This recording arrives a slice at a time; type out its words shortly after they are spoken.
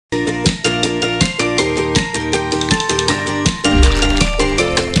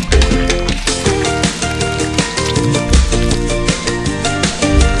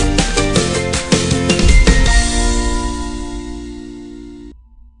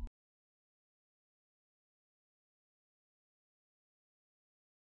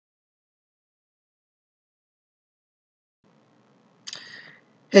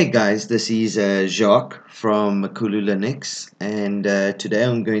Hey guys, this is Jacques from MakuluLinux, and today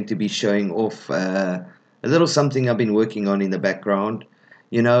I'm going to be showing off a little something I've been working on in the background.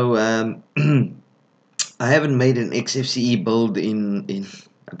 You know, I haven't made an Xfce build in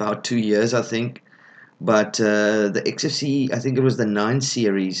about 2 years, I think, but the Xfce, I think it was the 9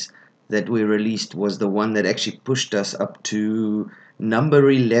 series that we released, was the one that actually pushed us up to number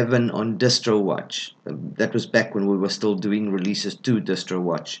 11 on DistroWatch. That was back when we were still doing releases to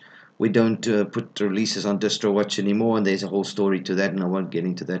DistroWatch. We don't put releases on DistroWatch anymore, and there's a whole story to that, and I won't get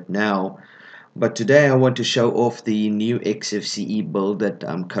into that now. But today I want to show off the new Xfce build that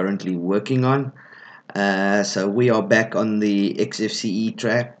I'm currently working on. So we are back on the Xfce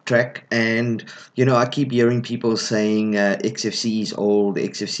track, and I keep hearing people saying Xfce is old,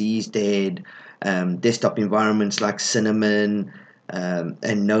 Xfce is dead. Desktop environments like Cinnamon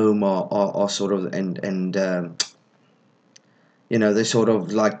and GNOME are sort of they're sort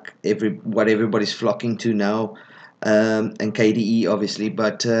of like what everybody's flocking to now, and KDE obviously,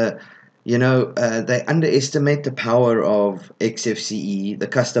 but they underestimate the power of Xfce, the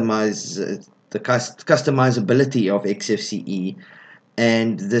customizability of Xfce,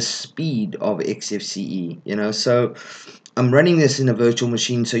 and the speed of Xfce. So I'm running this in a virtual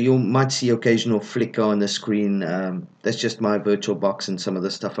machine, so you might see occasional flicker on the screen. That's just my virtual box and some of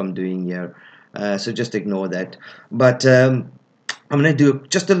the stuff I'm doing here. So just ignore that. But I'm going to do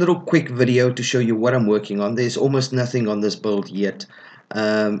just a little quick video to show you what I'm working on. There's almost nothing on this build yet.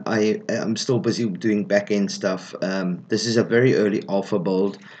 I'm still busy doing back-end stuff. This is a very early alpha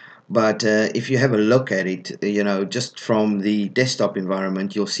build, but if you have a look at it, just from the desktop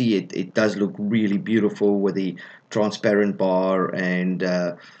environment, you'll see it does look really beautiful with the transparent bar and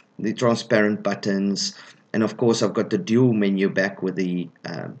the transparent buttons. And of course, I've got the dual menu back with the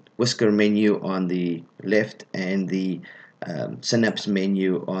whisker menu on the left and the synapse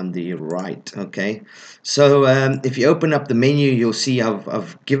menu on the right. Okay, so if you open up the menu, you'll see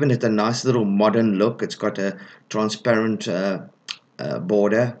I've given it a nice little modern look. It's got a transparent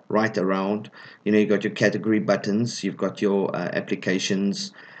border right around. You've got your category buttons, you've got your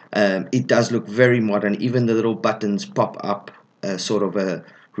applications. It does look very modern. Even the little buttons pop up sort of a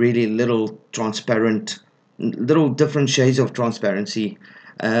really little transparent, little different shades of transparency.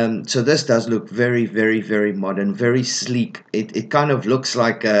 So this does look very, very, very modern, very sleek. It kind of looks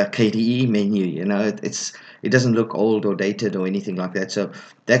like a KDE menu, it doesn't look old or dated or anything like that. So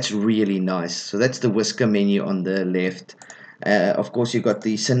that's really nice. So that's the whisker menu on the left. Of course, you've got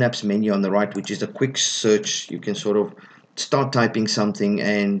the synapse menu on the right, which is a quick search. You can sort of start typing something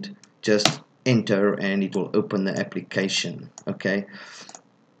and just enter, and it will open the application. Okay.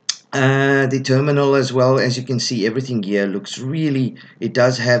 The terminal as well, as you can see, everything here looks really, it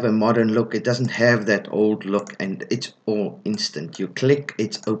does have a modern look. It doesn't have that old look, and it's all instant. You click,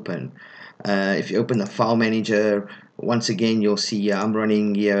 it's open. If you open the file manager, once again you'll see I'm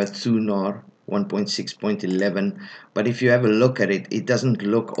running here Thunar 1.6.11, but if you have a look at it, it doesn't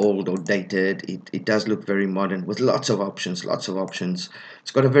look old or dated. It does look very modern with lots of options.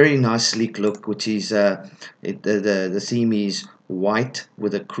 It's got a very nice sleek look, which is the theme is white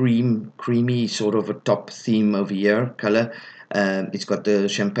with a creamy sort of a top theme over here color. It's got the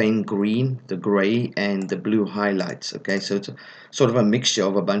champagne green, the gray, and the blue highlights. Okay, so it's sort of a mixture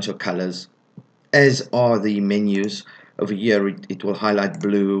of a bunch of colors, as are the menus. Over here it will highlight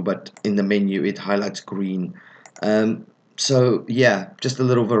blue, but in the menu it highlights green. So yeah, just a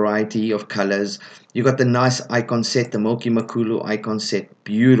little variety of colors. You got the nice icon set, the Milky Makulu icon set.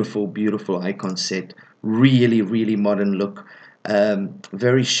 Beautiful icon set. Really modern look.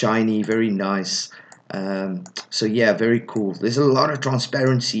 Very shiny, very nice. So yeah, very cool. There's a lot of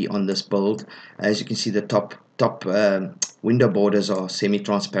transparency on this build. As you can see, the top window borders are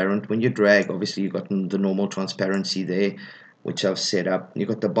semi-transparent. When you drag, obviously you've got the normal transparency there, which I've set up. You've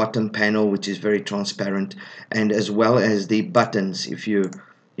got the bottom panel, which is very transparent, and as well as the buttons. If you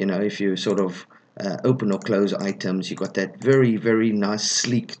sort of open or close items, you got that very nice,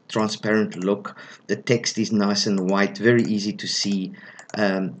 sleek, transparent look. The text is nice and white, very easy to see.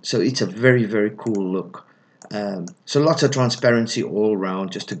 So it's a very cool look. So lots of transparency all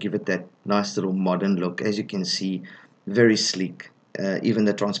around, just to give it that nice little modern look. As you can see, very sleek. Even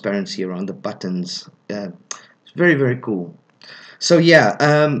the transparency around the buttons, it's very cool. So yeah,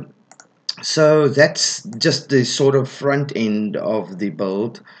 so that's just the sort of front end of the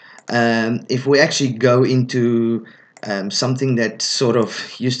build. If we actually go into something that sort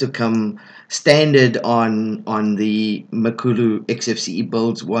of used to come standard on the Makulu Xfce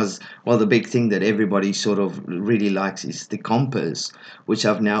builds was, well, the big thing that everybody sort of really likes is the compass, which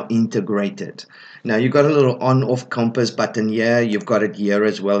I've now integrated. Now you've got a little on-off compass button here. You've got it here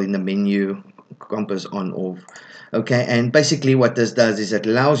as well in the menu, compass on-off. Okay, and basically what this does is it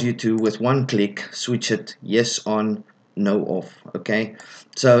allows you to, with one click, switch it yes on, no off. Okay,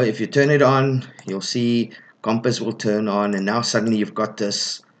 so if you turn it on, you'll see compass will turn on, and now suddenly you've got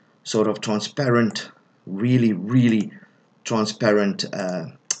this sort of transparent, really transparent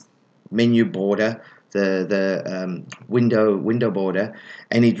menu border, the window border,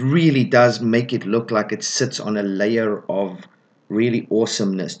 and it really does make it look like it sits on a layer of really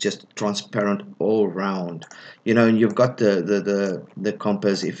awesomeness, just transparent all round. You know, and you've got the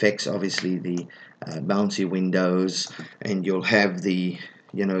compass effects, obviously the bouncy windows, and you'll have the,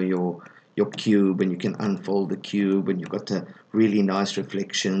 you know, your cube, and you can unfold the cube, and you've got the really nice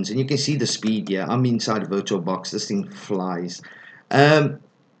reflections, and you can see the speed. Yeah, I'm inside VirtualBox. This thing flies.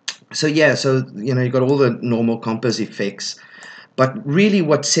 So yeah, so you know, you've got all the normal compass effects, but really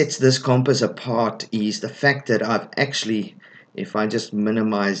what sets this compass apart is the fact that I've actually, if I just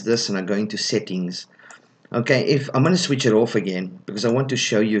minimize this and I go into settings, okay, if I'm going to switch it off again because I want to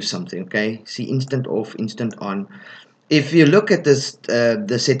show you something. Okay, see, instant off, instant on. If you look at this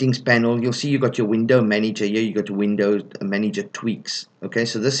the settings panel, you'll see you got your window manager here, you got your window manager tweaks. Okay,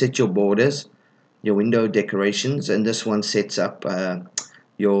 so this sets your borders, your window decorations, and this one sets up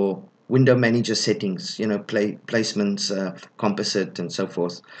your window manager settings, you know, placements, composite, and so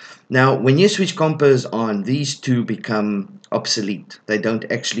forth. Now when you switch compass on, these two become obsolete. They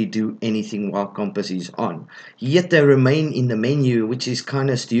don't actually do anything while compass is on, yet they remain in the menu, which is kind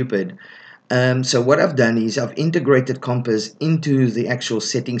of stupid. So what I've done is I've integrated compass into the actual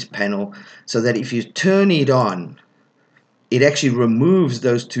settings panel, so that if you turn it on, it actually removes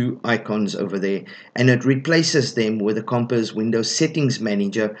those two icons over there, and it replaces them with the compass window settings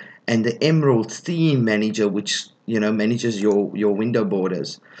manager and the emerald theme manager, which, you know, manages your window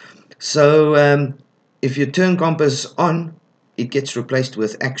borders. So if you turn compass on, it gets replaced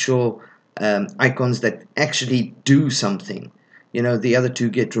with actual icons that actually do something. You know, the other two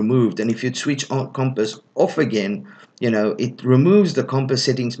get removed, and if you switch on compass off again, you know, it removes the compass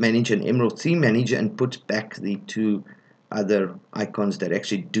settings manager and emerald theme manager and puts back the two other icons that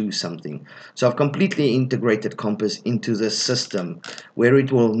actually do something. So I've completely integrated compass into the system, where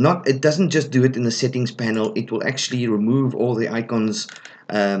it will not, it doesn't just do it in the settings panel, it will actually remove all the icons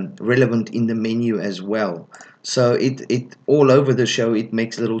relevant in the menu as well. So it all over the show, it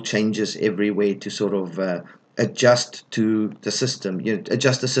makes little changes everywhere to sort of adjust to the system, you know,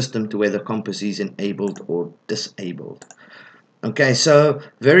 adjust the system to whether compass is enabled or disabled. Okay, so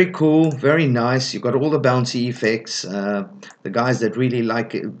very cool, very nice. You've got all the bouncy effects. The guys that really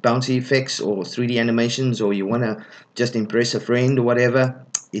like bouncy effects or 3D animations, or you want to just impress a friend or whatever,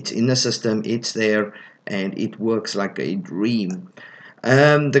 it's in the system, it's there, and it works like a dream.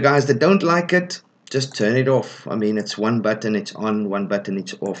 The guys that don't like it, just turn it off. I mean, it's one button, it's on, one button,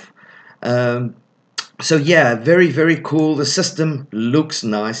 it's off. So yeah, very cool. The system looks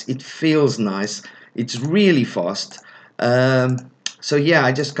nice, it feels nice, it's really fast. So yeah,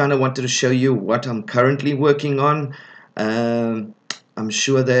 I just kind of wanted to show you what I'm currently working on. I'm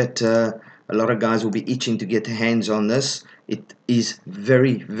sure that a lot of guys will be itching to get their hands on this. It is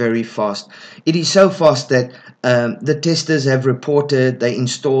very fast. It is so fast that the testers have reported they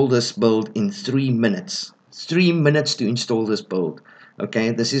install this build in 3 minutes. 3 minutes to install this build.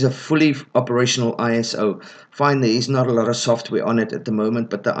 Okay, this is a fully operational ISO. Fine, there is not a lot of software on it at the moment,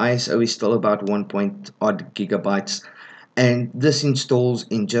 but the ISO is still about 1 point odd gigabytes, and this installs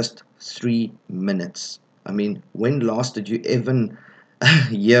in just 3 minutes. I mean, when last did you even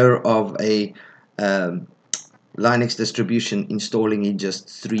hear of a Linux distribution installing in just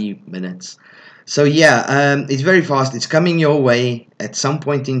 3 minutes? So yeah, it's very fast. It's coming your way at some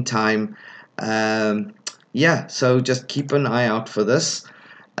point in time. Yeah, so just keep an eye out for this.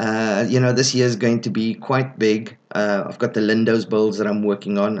 You know, this year is going to be quite big. I've got the Lindows builds that I'm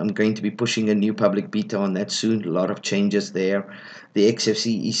working on. I'm going to be pushing a new public beta on that soon. A lot of changes there. The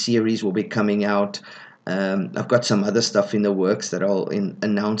Xfce series will be coming out. I've got some other stuff in the works that I'll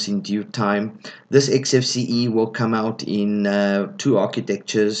announce in due time. This Xfce will come out in 2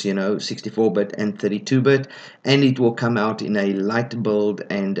 architectures, you know, 64-bit and 32-bit, and it will come out in a light build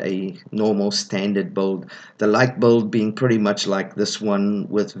and a normal standard build. The light build being pretty much like this one,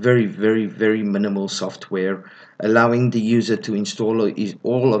 with very minimal software, allowing the user to install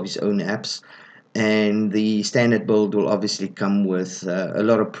all of his own apps. And the standard build will obviously come with a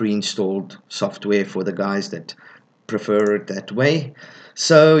lot of pre-installed software for the guys that prefer it that way.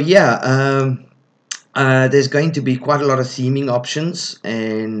 So yeah, there's going to be quite a lot of theming options,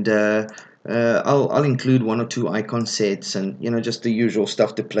 and I'll include one or two icon sets, and just the usual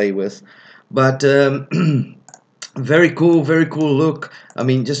stuff to play with. But very cool look. I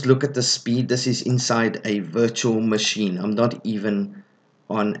mean, just look at the speed. This is inside a virtual machine. I'm not even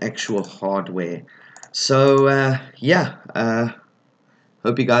on actual hardware. So yeah,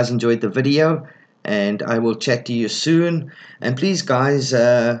 hope you guys enjoyed the video, and I will chat to you soon. And please, guys,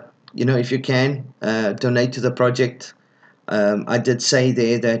 if you can, donate to the project. I did say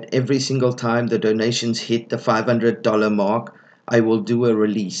there that every single time the donations hit the $500 mark, I will do a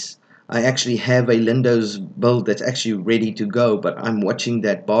release. I actually have a Windows build that's actually ready to go, but I'm watching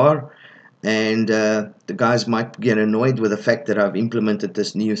that bar, and the guys might get annoyed with the fact that I've implemented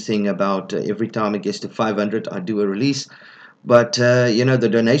this new thing about every time it gets to 500, I do a release. But the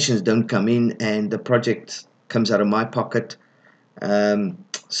donations don't come in, and the project comes out of my pocket.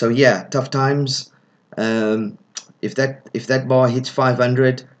 So yeah, tough times. Um, if that bar hits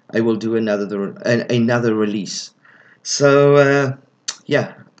 500, I will do another release. So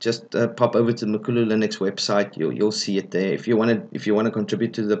yeah, just pop over to the MakuluLinux website. You'll see it there. If you want to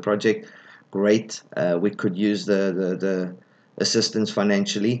contribute to the project, great. We could use the assistance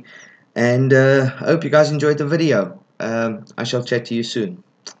financially. And I hope you guys enjoyed the video. I shall chat to you soon.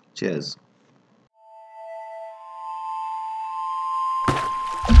 Cheers.